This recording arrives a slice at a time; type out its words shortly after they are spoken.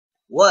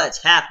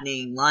What's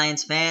happening,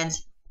 Lions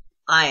fans?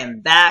 I am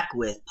back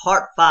with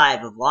part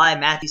 5 of why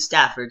Matthew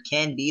Stafford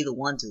can be the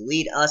one to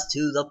lead us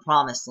to the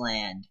promised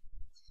land.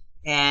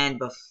 And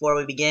before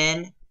we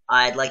begin,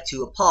 I'd like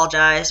to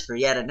apologize for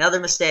yet another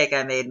mistake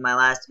I made in my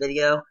last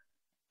video.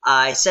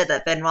 I said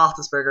that Ben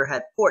Roethlisberger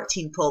had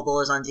 14 Pro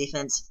Bowlers on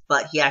defense,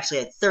 but he actually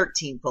had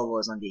 13 Pro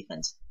Bowlers on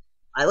defense.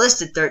 I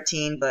listed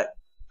 13, but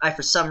I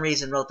for some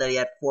reason wrote that he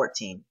had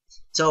 14.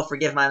 So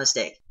forgive my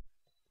mistake.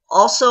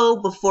 Also,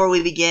 before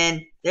we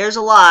begin, there's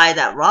a lie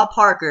that Rob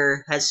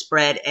Parker has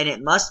spread, and it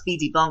must be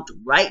debunked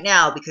right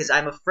now because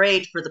I'm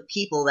afraid for the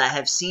people that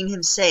have seen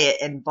him say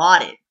it and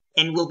bought it,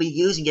 and will be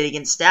using it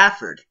against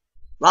Stafford.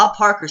 Rob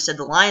Parker said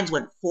the Lions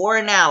went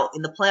 4-0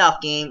 in the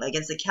playoff game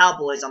against the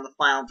Cowboys on the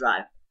final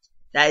drive.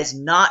 That is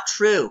not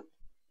true,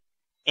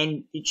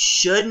 and it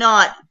should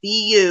not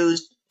be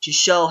used to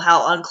show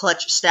how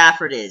unclutch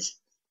Stafford is.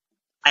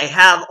 I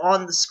have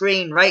on the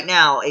screen right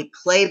now a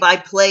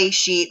play-by-play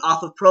sheet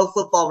off of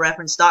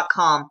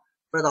ProFootballReference.com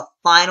for the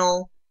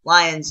final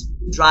Lions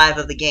drive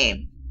of the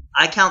game.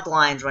 I count the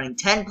Lions running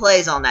 10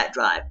 plays on that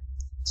drive.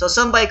 So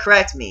somebody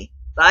correct me,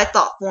 but I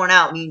thought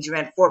 4-0 means you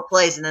ran 4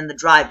 plays and then the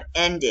drive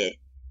ended.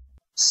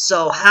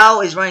 So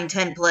how is running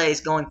 10 plays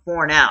going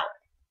 4-0? I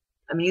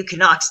mean, you can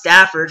knock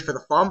Stafford for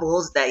the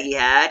fumbles that he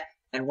had,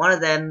 and one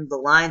of them the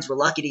Lions were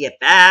lucky to get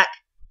back,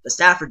 but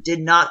Stafford did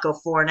not go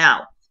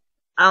 4-0.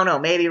 I don't know,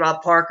 maybe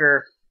Rob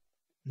Parker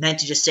meant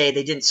to just say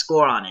they didn't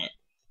score on it.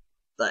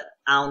 But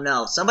I don't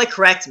know. Somebody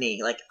correct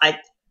me. Like, I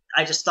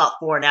just thought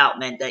 4-0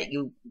 meant that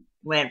you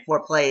ran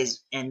 4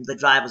 plays and the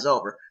drive was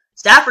over.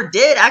 Stafford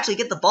did actually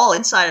get the ball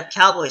inside of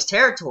Cowboys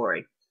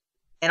territory.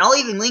 And I'll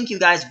even link you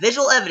guys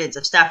visual evidence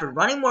of Stafford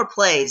running more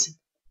plays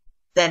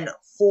than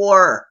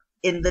 4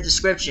 in the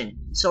description.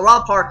 So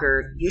Rob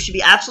Parker, you should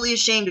be absolutely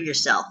ashamed of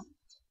yourself.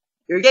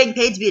 You're getting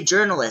paid to be a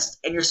journalist,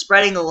 and you're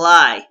spreading a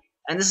lie.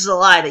 And this is a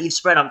lie that you've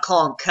spread on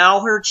Colin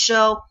Cowherd's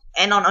show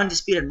and on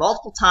Undisputed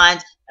multiple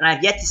times, and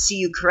I've yet to see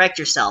you correct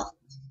yourself.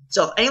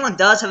 So if anyone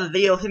does have a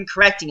video of him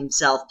correcting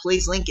himself,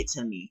 please link it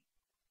to me.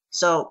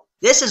 So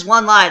this is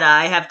one lie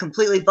that I have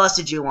completely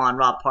busted you on,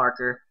 Rob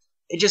Parker.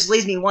 It just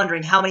leaves me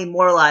wondering how many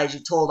more lies you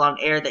told on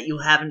air that you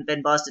haven't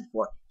been busted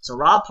for. So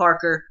Rob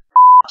Parker,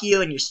 f***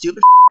 you and your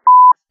stupid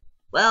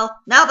Well,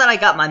 now that I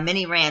got my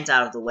mini rant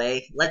out of the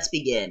way, let's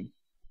begin.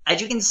 As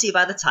you can see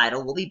by the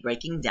title, we'll be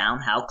breaking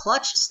down how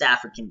clutch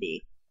Stafford can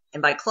be.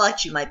 And by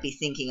clutch, you might be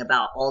thinking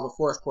about all the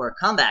fourth quarter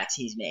comebacks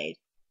he's made.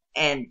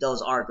 And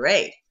those are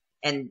great.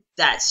 And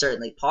that's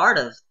certainly part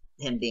of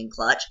him being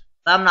clutch.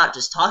 But I'm not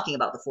just talking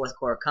about the fourth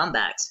quarter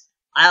comebacks.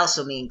 I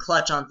also mean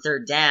clutch on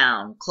third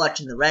down, clutch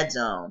in the red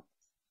zone.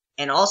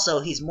 And also,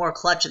 he's more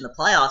clutch in the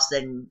playoffs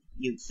than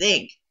you'd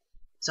think.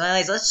 So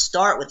anyways, let's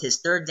start with his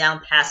third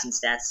down passing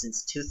stats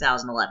since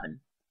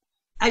 2011.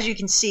 As you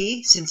can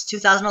see, since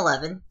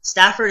 2011,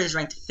 Stafford is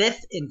ranked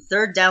 5th in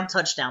third down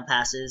touchdown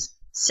passes,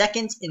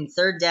 2nd in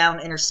third down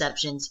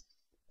interceptions,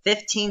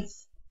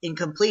 15th in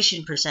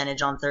completion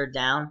percentage on third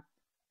down,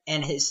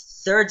 and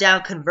his third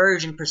down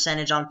conversion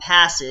percentage on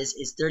passes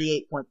is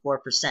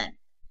 38.4%.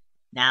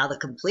 Now, the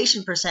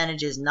completion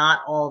percentage is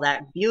not all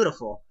that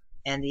beautiful,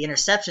 and the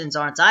interceptions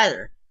aren't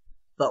either.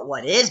 But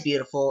what is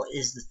beautiful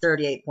is the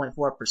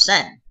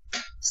 38.4%.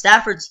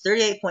 Stafford's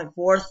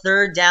 38.4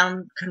 third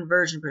down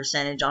conversion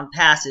percentage on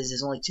passes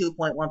is only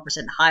 2.1%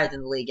 higher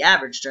than the league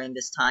average during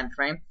this time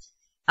frame.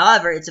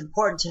 However, it's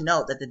important to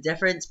note that the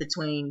difference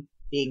between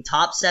being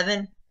top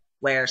 7,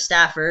 where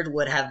Stafford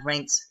would have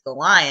ranked the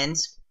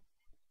Lions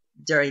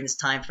during this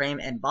time frame,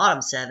 and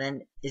bottom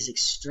 7 is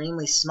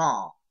extremely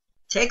small.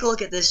 Take a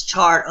look at this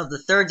chart of the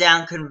third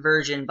down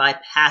conversion by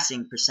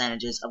passing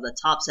percentages of the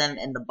top 7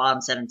 and the bottom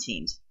 7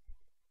 teams.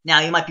 Now,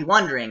 you might be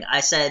wondering, I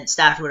said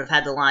Stafford would have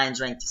had the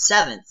Lions ranked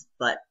 7th,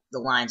 but the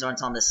Lions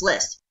aren't on this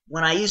list.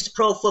 When I used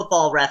Pro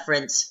Football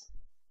Reference,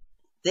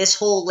 this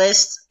whole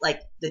list, like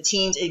the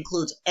teams,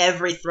 includes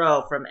every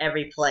throw from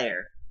every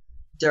player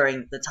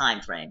during the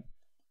time frame.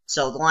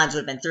 So the Lions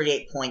would have been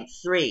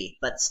 38.3,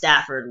 but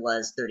Stafford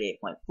was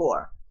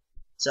 38.4.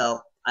 So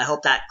I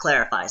hope that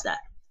clarifies that.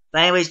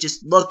 But anyways,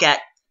 just look at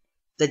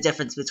the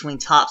difference between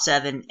top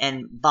 7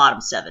 and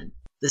bottom 7.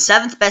 The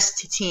 7th best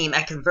team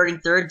at converting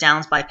third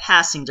downs by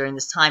passing during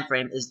this time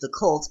frame is the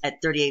Colts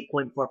at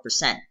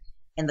 38.4%,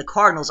 and the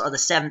Cardinals are the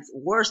 7th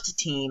worst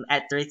team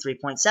at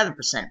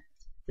 33.7%.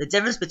 The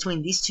difference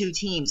between these two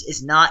teams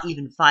is not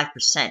even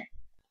 5%.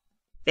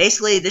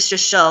 Basically, this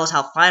just shows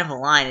how fine of a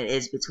line it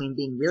is between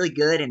being really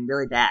good and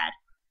really bad.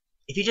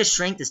 If you just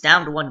shrink this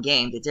down to one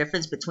game, the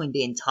difference between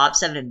being top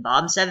 7 and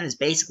bottom 7 is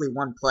basically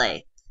one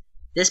play.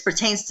 This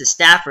pertains to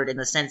Stafford in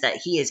the sense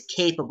that he is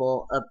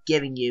capable of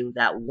giving you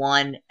that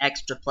one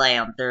extra play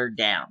on third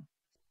down.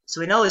 So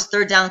we know his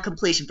third down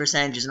completion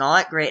percentage isn't all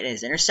that great and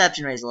his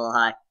interception rate is a little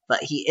high,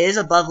 but he is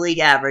above league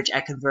average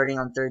at converting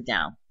on third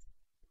down.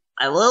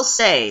 I will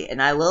say, and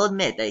I will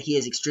admit, that he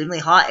is extremely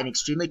hot and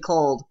extremely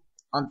cold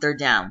on third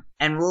down,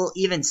 and we'll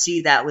even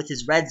see that with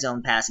his red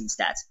zone passing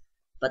stats.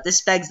 But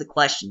this begs the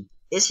question,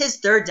 is his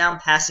third down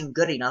passing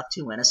good enough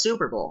to win a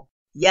Super Bowl?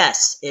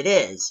 Yes, it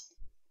is.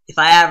 if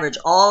I average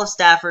all of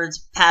Stafford's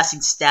passing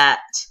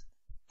stats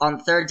on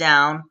third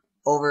down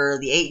over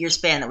the 8-year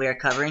span that we are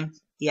covering,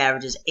 he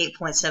averages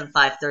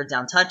 8.75 third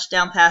down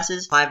touchdown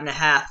passes,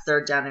 5.5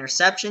 third down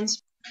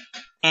interceptions,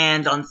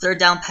 and on third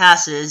down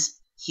passes,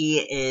 he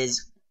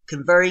is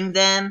converting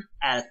them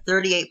at a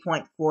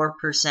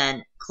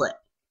 38.4% clip.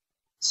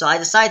 So I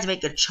decided to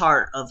make a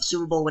chart of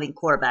Super Bowl winning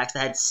quarterbacks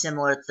that had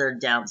similar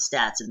third down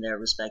stats in their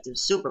respective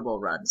Super Bowl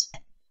runs.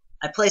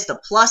 I placed a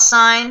plus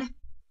sign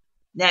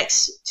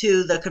next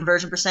to the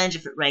conversion percentage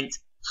if it ranked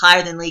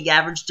higher than league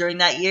average during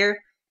that year,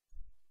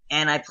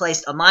 and I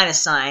placed a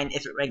minus sign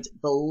if it ranked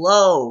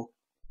below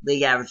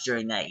league average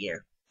during that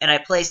year. And I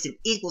placed an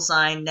equal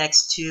sign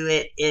next to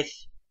it if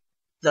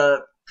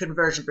the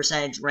conversion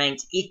percentage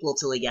ranked equal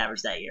to league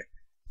average that year.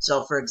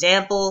 So, for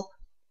example,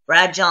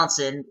 Brad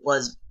Johnson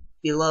was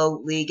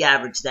below league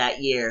average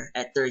that year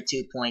at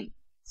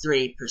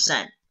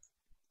 32.3%.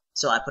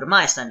 So I put a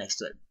minus sign next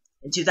to it.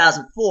 In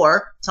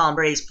 2004, Tom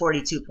Brady's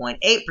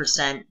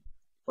 42.8%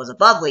 was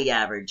above league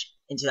average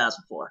in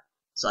 2004.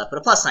 So I put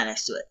a plus sign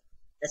next to it,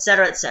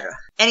 etc., etc.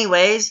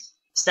 Anyways,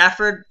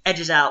 Stafford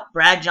edges out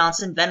Brad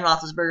Johnson, Ben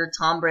Roethlisberger,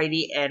 Tom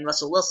Brady, and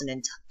Russell Wilson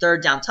in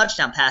third down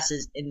touchdown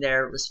passes in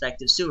their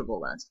respective Super Bowl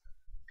runs.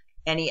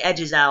 And he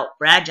edges out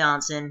Brad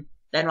Johnson,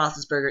 Ben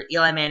Roethlisberger,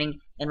 Eli Manning,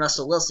 and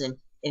Russell Wilson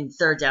in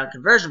third down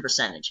conversion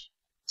percentage.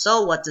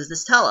 So what does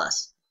this tell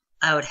us?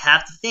 I would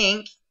have to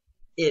think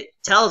it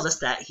tells us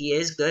that he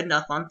is good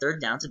enough on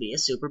third down to be a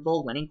Super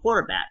Bowl winning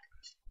quarterback.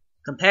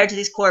 Compared to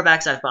these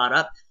quarterbacks I've brought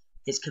up,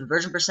 his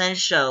conversion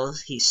percentage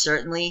shows he's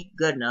certainly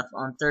good enough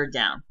on third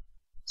down.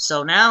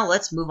 So now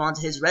let's move on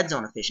to his red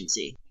zone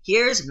efficiency.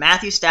 Here's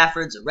Matthew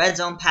Stafford's red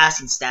zone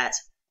passing stats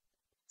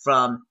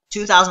from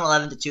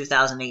 2011 to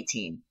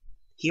 2018.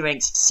 He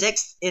ranks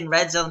 6th in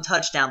red zone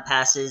touchdown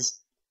passes,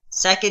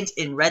 2nd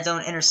in red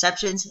zone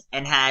interceptions,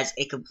 and has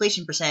a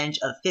completion percentage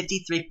of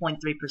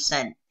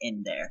 53.3%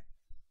 in there.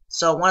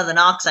 So one of the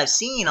knocks I've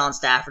seen on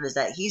Stafford is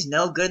that he's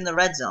no good in the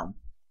red zone.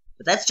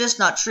 But that's just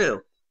not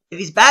true. If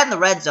he's bad in the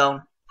red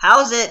zone,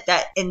 how is it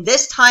that in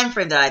this time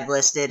frame that I've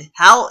listed,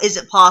 how is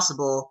it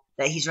possible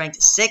that he's ranked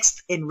 6th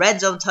in red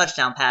zone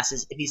touchdown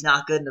passes if he's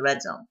not good in the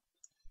red zone?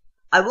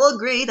 I will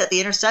agree that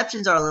the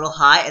interceptions are a little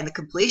high and the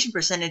completion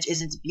percentage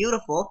isn't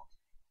beautiful,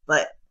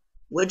 but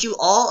would you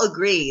all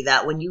agree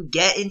that when you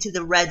get into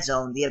the red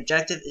zone, the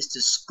objective is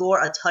to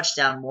score a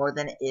touchdown more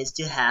than it is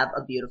to have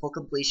a beautiful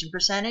completion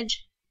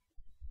percentage?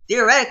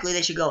 Theoretically,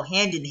 they should go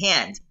hand in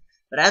hand,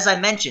 but as I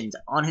mentioned,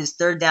 on his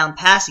third down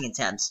passing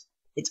attempts,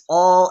 it's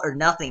all or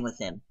nothing with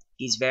him.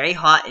 He's very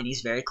hot and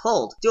he's very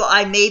cold. Do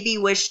I maybe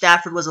wish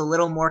Stafford was a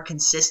little more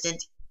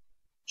consistent?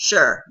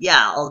 Sure,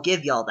 yeah, I'll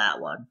give y'all that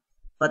one.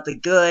 But the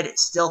good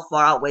still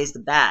far outweighs the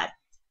bad.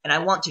 And I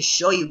want to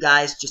show you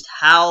guys just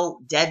how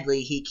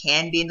deadly he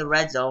can be in the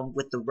red zone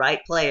with the right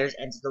players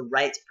and the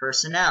right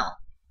personnel.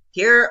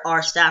 Here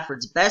are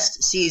Stafford's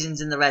best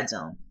seasons in the red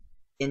zone.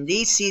 In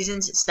these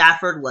seasons,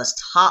 Stafford was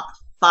top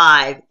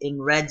 5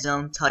 in red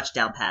zone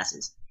touchdown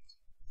passes.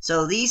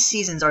 So these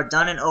seasons are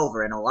done and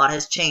over, and a lot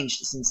has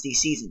changed since these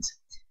seasons.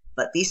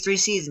 But these 3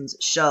 seasons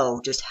show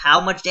just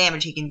how much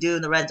damage he can do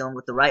in the red zone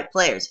with the right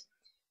players.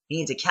 He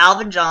needs a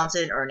Calvin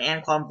Johnson or an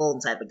Anquan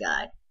Bolden type of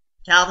guy.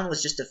 Calvin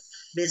was just a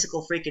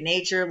physical freak of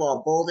nature,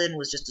 while Bolden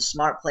was just a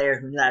smart player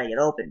who knew how to get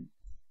open.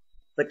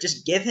 But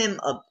just give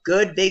him a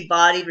good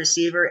big-bodied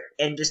receiver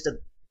and just a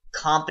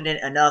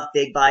competent enough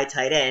big-body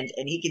tight end,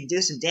 and he can do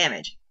some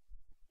damage.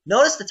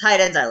 Notice the tight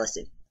ends I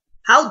listed.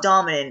 How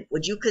dominant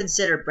would you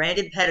consider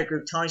Brandon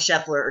Pettigrew, Tony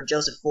Scheffler, or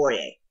Joseph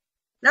Fourier?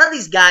 None of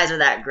these guys are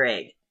that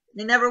great.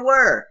 They never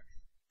were.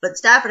 But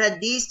Stafford had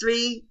these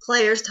 3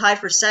 players tied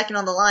for 2nd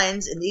on the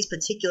Lions in these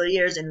particular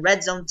years in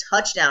red zone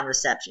touchdown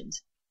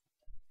receptions.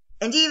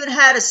 And he even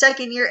had a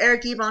second-year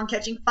Eric Ebron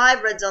catching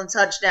 5 red zone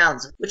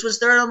touchdowns, which was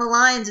 3rd on the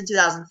Lions in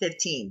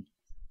 2015.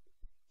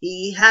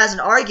 He has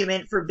an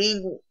argument for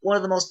being one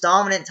of the most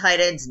dominant tight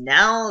ends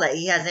now that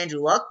he has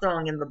Andrew Luck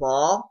throwing him the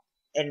ball,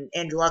 and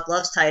Andrew Luck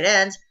loves tight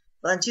ends.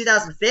 But in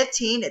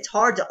 2015, it's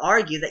hard to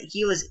argue that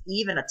he was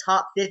even a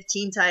top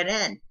 15 tight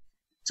end.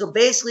 So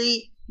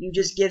basically, you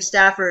just give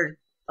Stafford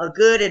a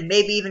good and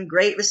maybe even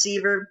great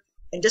receiver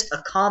and just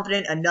a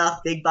competent enough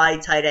big body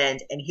tight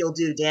end, and he'll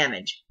do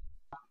damage.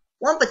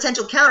 One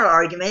potential counter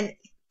argument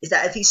is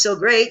that if he's so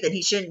great, then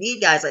he shouldn't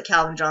need guys like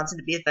Calvin Johnson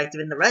to be effective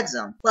in the red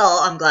zone. Well,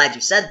 I'm glad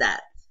you said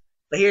that.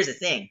 But here's the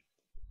thing.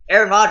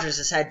 Aaron Rodgers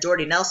has had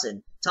Jordy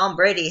Nelson. Tom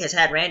Brady has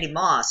had Randy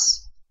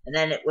Moss. And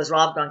then it was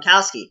Rob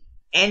Gronkowski.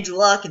 Andrew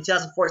Luck in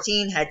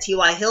 2014 had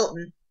T.Y.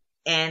 Hilton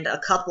and a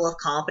couple of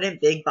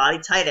competent big-body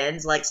tight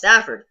ends like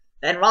Stafford.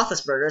 Ben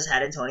Roethlisberger's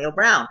had Antonio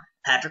Brown.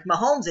 Patrick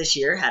Mahomes this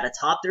year had a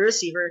top 3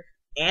 receiver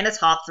and a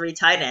top 3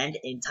 tight end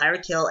in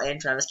Tyreek Hill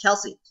and Travis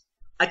Kelce.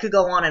 I could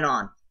go on and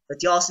on. But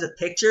do you all see the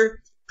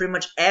picture? Pretty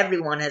much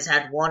everyone has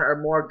had one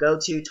or more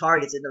go-to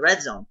targets in the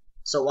red zone.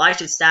 So why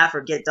should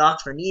Stafford get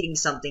docked for needing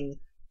something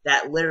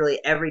that literally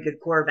every good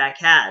quarterback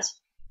has?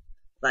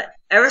 But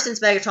ever since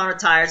Megatron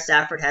retired,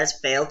 Stafford has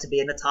failed to be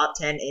in the top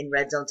 10 in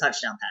red zone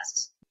touchdown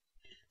passes.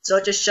 So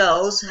it just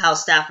shows how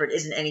Stafford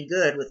isn't any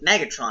good with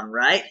Megatron,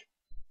 right?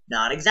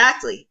 Not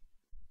exactly.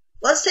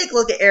 Let's take a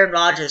look at Aaron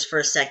Rodgers for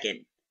a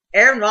second.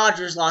 Aaron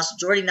Rodgers lost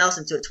Jordy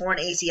Nelson to a torn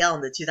ACL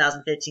in the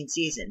 2015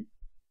 season.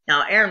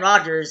 Now, Aaron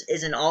Rodgers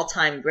is an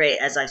all-time great,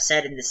 as I've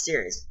said in this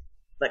series.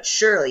 But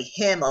surely,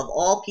 him of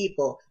all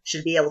people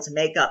should be able to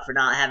make up for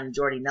not having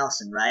Jordy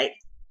Nelson, right?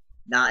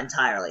 Not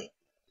entirely.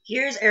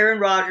 Here's Aaron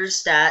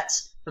Rodgers'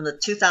 stats from the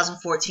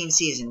 2014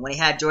 season when he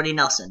had Jordy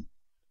Nelson.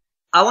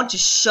 I want to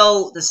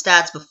show the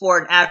stats before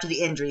and after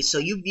the injury so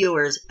you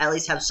viewers at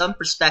least have some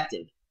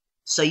perspective.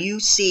 So you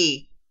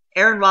see,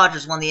 Aaron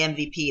Rodgers won the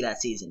MVP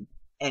that season,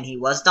 and he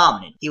was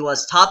dominant. He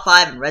was top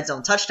 5 in red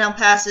zone touchdown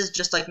passes,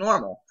 just like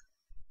normal.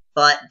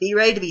 But be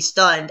ready to be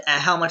stunned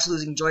at how much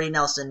losing Jordy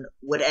Nelson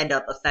would end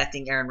up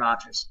affecting Aaron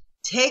Rodgers.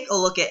 Take a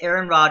look at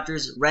Aaron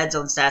Rodgers' red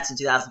zone stats in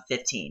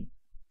 2015.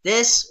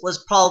 This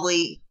was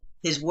probably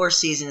his worst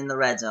season in the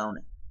red zone,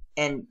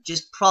 and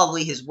just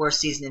probably his worst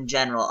season in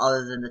general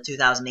other than the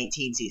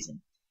 2018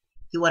 season.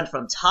 He went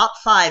from top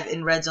 5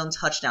 in red zone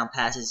touchdown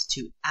passes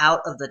to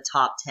out of the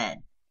top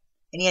 10.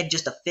 And he had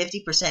just a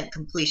 50%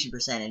 completion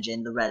percentage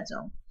in the red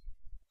zone.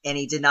 And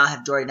he did not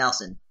have Jordy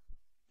Nelson.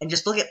 And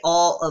just look at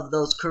all of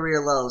those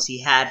career lows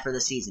he had for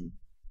the season.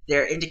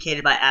 They're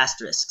indicated by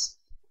asterisks.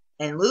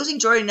 And losing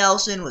Jordy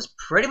Nelson was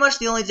pretty much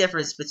the only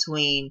difference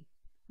between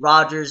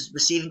Rodgers'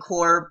 receiving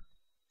core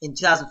in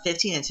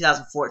 2015 and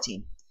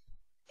 2014.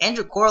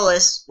 Andrew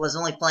Corliss was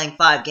only playing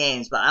 5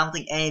 games, but I don't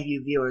think any of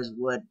you viewers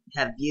would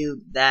have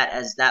viewed that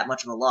as that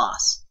much of a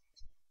loss.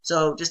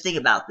 So just think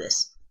about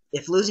this.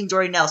 If losing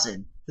Jordy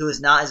Nelson, who is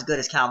not as good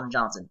as Calvin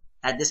Johnson,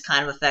 had this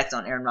kind of effect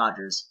on Aaron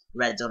Rodgers'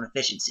 red zone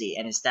efficiency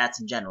and his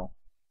stats in general,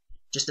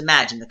 just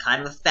imagine the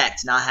kind of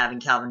effect not having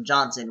Calvin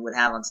Johnson would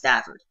have on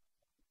Stafford.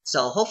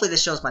 So hopefully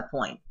this shows my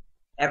point.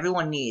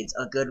 Everyone needs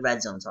a good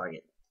red zone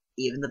target,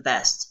 even the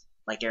best,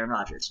 like Aaron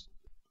Rodgers.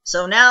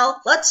 So now,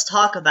 let's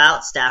talk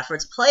about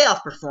Stafford's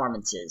playoff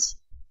performances.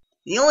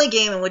 The only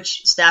game in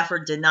which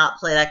Stafford did not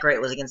play that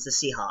great was against the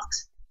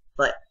Seahawks.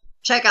 But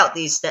check out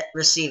these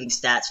receiving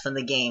stats from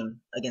the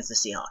game against the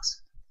Seahawks.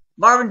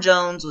 Marvin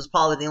Jones was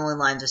probably the only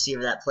Lions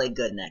receiver that played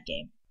good in that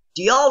game.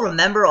 Do y'all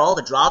remember all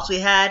the drops we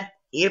had?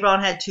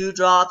 Ebron had 2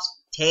 drops,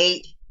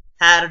 Tate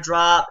had a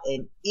drop,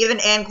 and even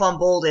Anquan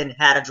Bolden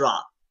had a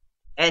drop.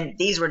 And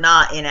these were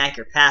not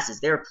inaccurate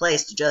passes. They were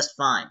placed just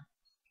fine.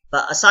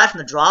 But aside from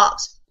the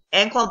drops,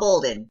 Anquan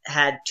Bolden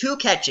had 2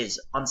 catches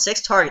on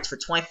 6 targets for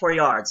 24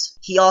 yards.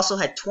 He also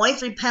had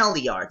 23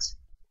 penalty yards.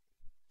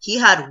 He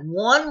had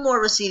 1 more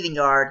receiving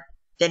yard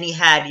than he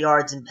had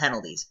yards and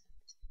penalties.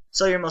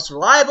 So your most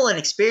reliable and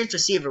experienced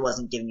receiver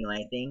wasn't giving you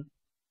anything.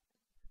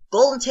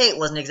 Golden Tate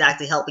wasn't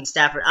exactly helping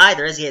Stafford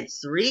either, as he had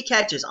 3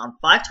 catches on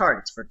 5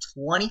 targets for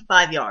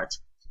 25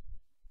 yards.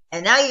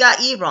 And now you got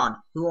Ebron,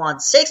 who on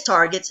 6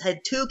 targets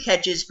had 2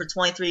 catches for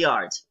 23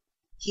 yards.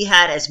 He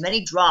had as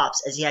many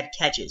drops as he had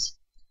catches.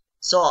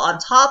 So on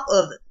top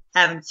of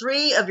having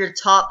 3 of your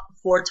top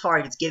 4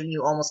 targets giving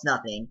you almost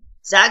nothing,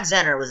 Zach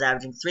Zenner was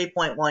averaging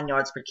 3.1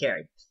 yards per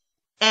carry.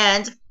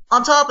 And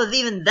on top of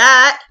even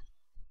that,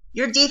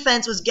 your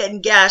defense was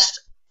getting gashed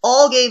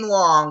all game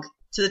long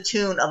to the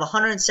tune of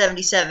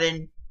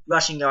 177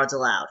 rushing yards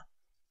allowed.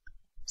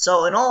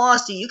 So in all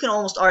honesty, you can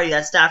almost argue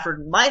that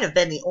Stafford might have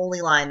been the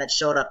only line that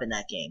showed up in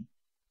that game.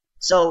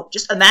 So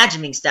just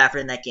imagine being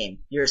Stafford in that game.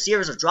 Your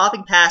receivers are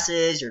dropping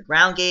passes, your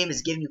ground game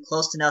is giving you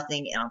close to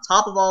nothing, and on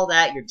top of all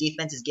that, your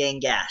defense is getting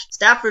gashed.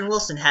 Stafford and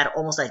Wilson had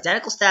almost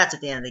identical stats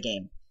at the end of the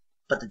game.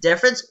 But the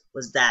difference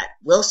was that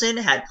Wilson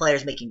had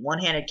players making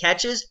one-handed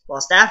catches,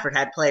 while Stafford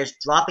had players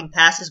dropping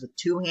passes with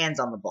 2 hands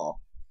on the ball.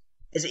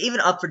 Is it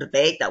even up for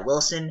debate that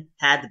Wilson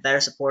had the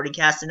better supporting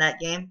cast in that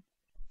game?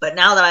 But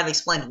now that I've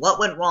explained what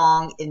went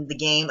wrong in the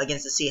game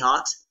against the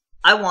Seahawks,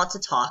 I want to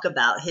talk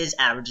about his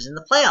averages in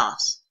the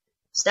playoffs.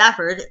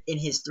 Stafford, in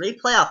his 3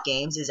 playoff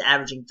games, is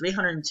averaging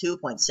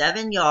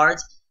 302.7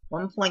 yards,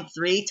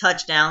 1.3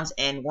 touchdowns,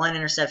 and 1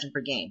 interception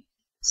per game.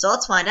 So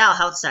let's find out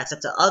how it stacks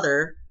up to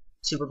other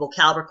Super Bowl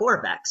caliber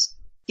quarterbacks.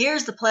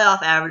 Here's the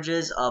playoff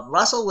averages of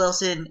Russell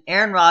Wilson,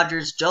 Aaron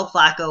Rodgers, Joe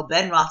Flacco,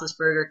 Ben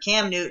Roethlisberger,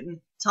 Cam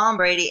Newton, Tom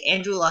Brady,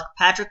 Andrew Luck,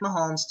 Patrick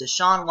Mahomes,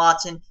 Deshaun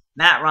Watson,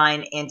 Matt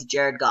Ryan, and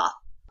Jared Goff.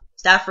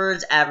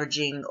 Stafford's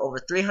averaging over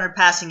 300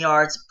 passing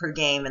yards per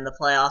game in the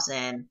playoffs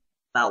and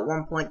about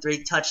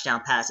 1.3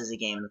 touchdown passes a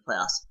game in the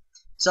playoffs.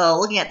 So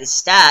looking at the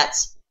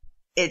stats,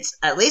 it's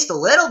at least a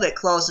little bit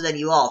closer than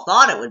you all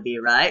thought it would be,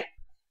 right?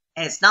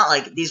 And it's not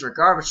like these were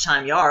garbage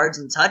time yards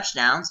and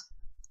touchdowns.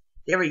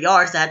 They were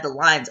yards that had the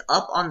Lions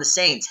up on the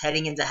Saints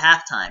heading into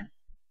halftime.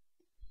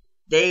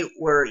 They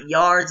were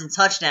yards and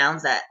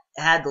touchdowns that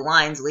had the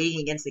Lions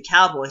leading against the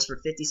Cowboys for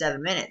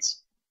 57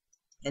 minutes.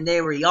 And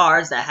they were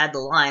yards that had the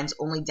Lions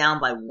only down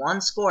by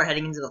 1 score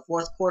heading into the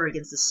 4th quarter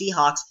against the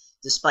Seahawks,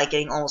 despite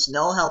getting almost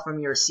no help from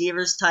your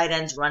receivers, tight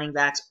ends, running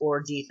backs,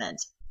 or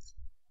defense.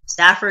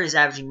 Stafford is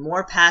averaging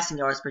more passing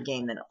yards per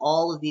game than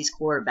all of these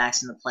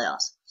quarterbacks in the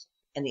playoffs.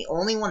 And the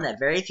only one that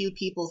very few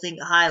people think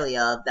highly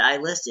of that I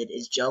listed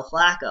is Joe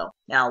Flacco.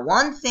 Now,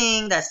 one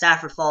thing that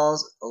Stafford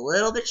falls a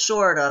little bit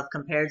short of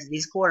compared to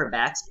these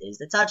quarterbacks is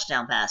the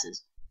touchdown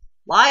passes.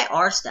 Why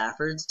are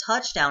Stafford's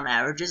touchdown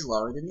averages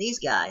lower than these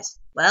guys?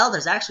 Well,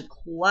 there's actually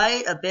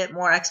quite a bit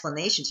more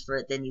explanations for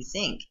it than you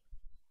think.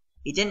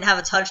 He didn't have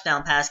a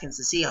touchdown pass against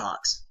the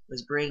Seahawks,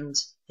 which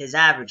brings his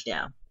average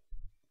down.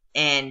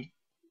 And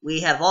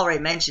we have already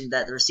mentioned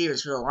that the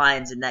receivers for the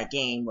Lions in that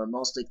game were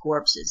mostly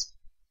corpses.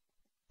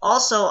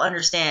 Also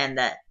understand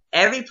that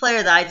every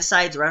player that I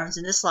decided to reference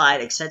in this slide,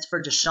 except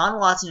for Deshaun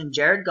Watson and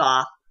Jared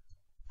Goff,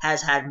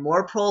 has had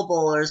more Pro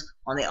Bowlers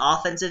on the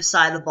offensive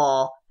side of the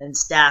ball than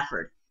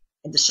Stafford.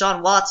 And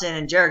Deshaun Watson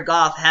and Jared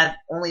Goff have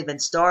only been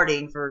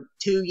starting for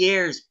 2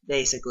 years,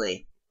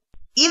 basically.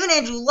 Even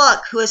Andrew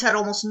Luck, who has had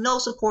almost no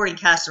supporting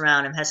cast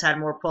around him, has had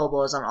more Pro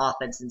Bowlers on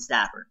offense than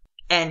Stafford.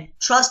 And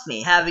trust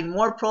me, having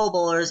more Pro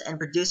Bowlers and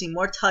producing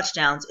more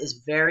touchdowns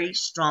is very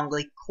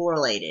strongly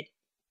correlated.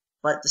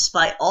 But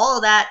despite all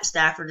of that,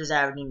 Stafford is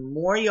averaging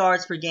more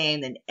yards per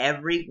game than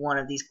every one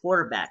of these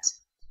quarterbacks,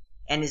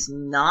 and is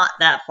not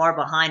that far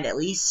behind at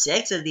least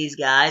 6 of these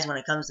guys when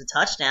it comes to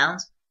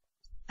touchdowns.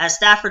 Has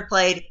Stafford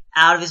played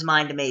out of his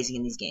mind amazing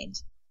in these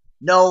games?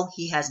 No,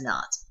 he has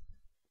not.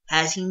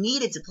 Has he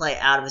needed to play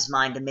out of his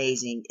mind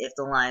amazing if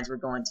the Lions were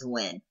going to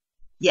win?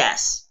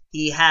 Yes,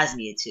 he has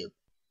needed to.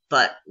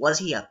 But was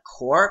he a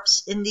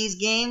corpse in these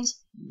games?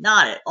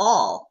 Not at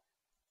all.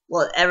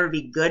 Will it ever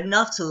be good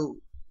enough to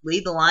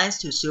lead the Lions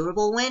to a Super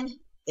Bowl win?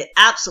 It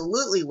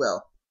absolutely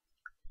will.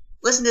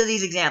 Listen to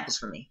these examples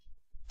for me.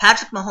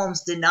 Patrick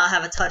Mahomes did not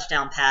have a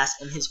touchdown pass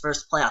in his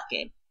first playoff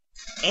game.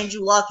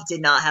 Andrew Luck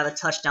did not have a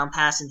touchdown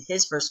pass in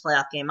his first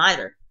playoff game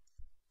either.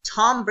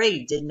 Tom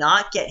Brady did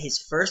not get his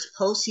first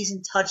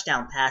postseason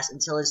touchdown pass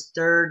until his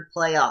 3rd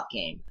playoff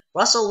game.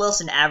 Russell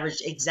Wilson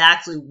averaged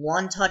exactly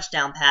 1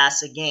 touchdown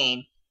pass a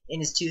game in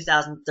his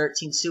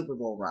 2013 Super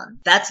Bowl run.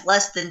 That's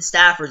less than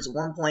Stafford's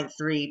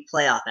 1.3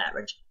 playoff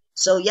average.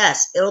 So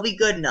yes, it'll be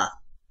good enough.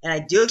 And I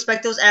do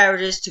expect those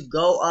averages to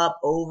go up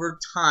over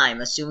time,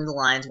 assuming the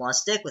Lions want to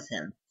stick with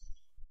him.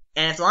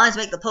 And if the Lions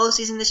make the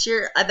postseason this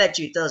year, I bet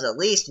you he throws at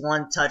least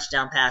 1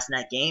 touchdown pass in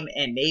that game,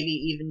 and maybe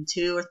even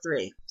 2 or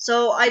 3.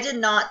 So I did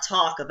not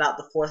talk about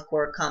the 4th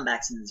quarter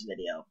comebacks in this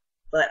video,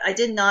 but I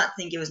did not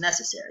think it was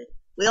necessary.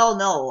 We all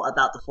know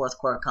about the 4th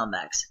quarter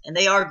comebacks, and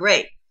they are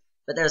great.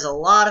 But there's a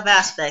lot of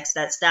aspects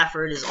that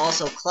Stafford is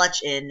also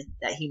clutch in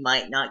that he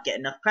might not get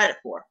enough credit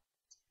for.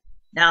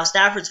 Now,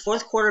 Stafford's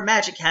 4th quarter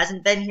magic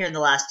hasn't been here in the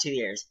last 2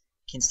 years.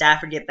 Can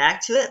Stafford get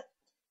back to it?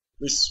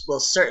 We will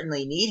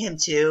certainly need him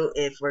to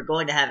if we're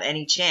going to have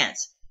any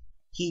chance.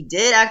 He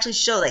did actually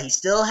show that he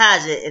still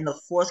has it in the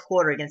 4th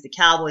quarter against the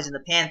Cowboys and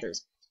the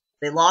Panthers.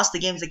 They lost the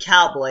game to the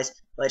Cowboys,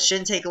 but it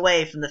shouldn't take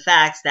away from the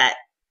fact that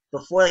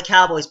before the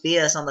Cowboys beat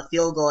us on the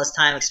field goal as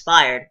time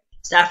expired,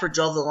 Stafford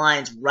drove the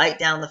Lions right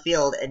down the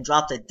field and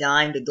dropped a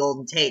dime to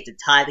Golden Tate to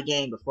tie the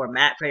game before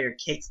Matt Prater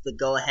kicked the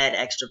go-ahead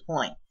extra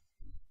point.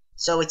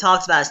 So we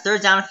talked about his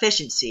 3rd down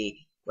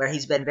efficiency, where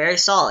he's been very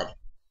solid.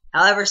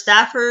 However,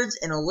 Stafford's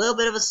in a little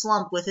bit of a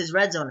slump with his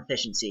red zone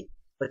efficiency,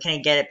 but can he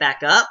get it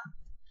back up?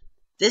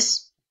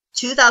 This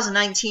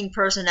 2019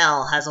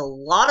 personnel has a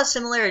lot of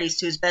similarities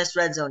to his best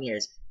red zone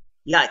years.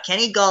 You got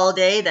Kenny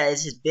Golladay, that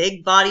is his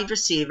big-bodied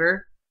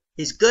receiver,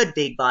 his good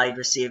big-bodied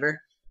receiver,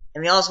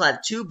 and we also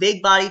have 2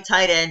 big-bodied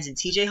tight ends in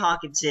TJ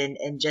Hawkinson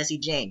and Jesse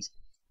James.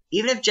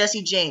 Even if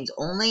Jesse James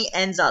only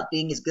ends up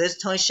being as good as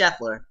Tony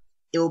Scheffler,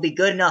 it will be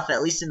good enough,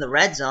 at least in the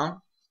red zone.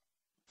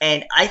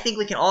 And I think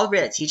we can all agree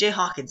that TJ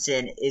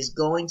Hawkinson is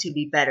going to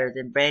be better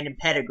than Brandon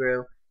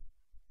Pettigrew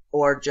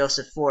or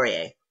Joseph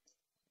Fourier.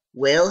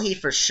 Will he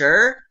for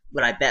sure?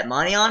 Would I bet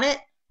money on it?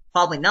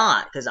 Probably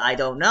not, because I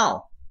don't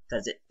know,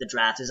 because the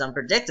draft is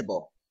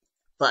unpredictable.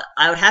 But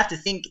I would have to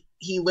think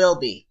he will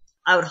be.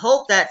 I would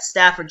hope that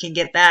Stafford can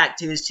get back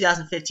to his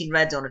 2015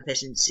 red zone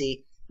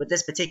efficiency with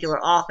this particular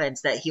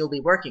offense that he'll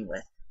be working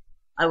with.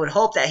 I would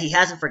hope that he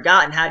hasn't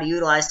forgotten how to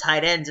utilize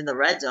tight ends in the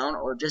red zone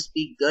or just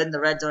be good in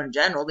the red zone in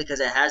general, because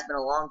it has been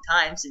a long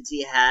time since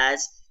he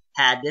has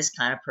had this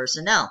kind of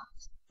personnel.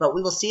 But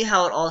we will see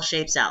how it all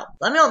shapes out.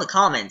 Let me know in the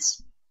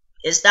comments.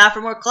 Is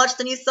Stafford more clutch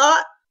than you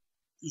thought?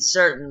 He's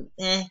certain.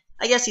 I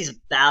guess he's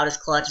about as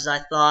clutch as I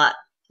thought.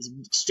 He's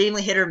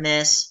extremely hit or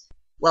miss.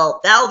 Well,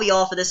 that will be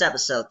all for this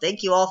episode.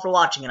 Thank you all for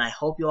watching, and I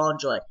hope you all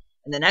enjoyed.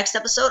 In the next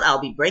episode, I'll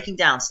be breaking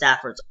down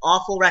Stafford's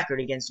awful record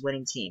against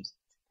winning teams.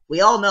 We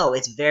all know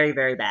it's very,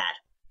 very bad.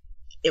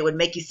 It would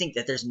make you think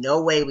that there's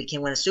no way we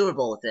can win a Super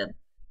Bowl with him.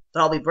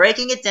 But I'll be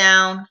breaking it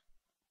down,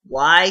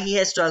 why he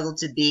has struggled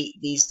to beat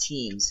these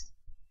teams,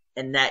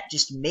 and that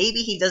just maybe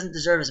he doesn't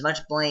deserve as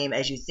much blame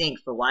as you think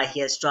for why he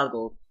has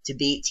struggled to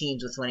beat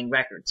teams with winning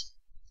records.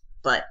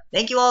 But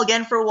thank you all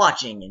again for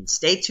watching, and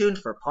stay tuned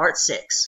for part 6.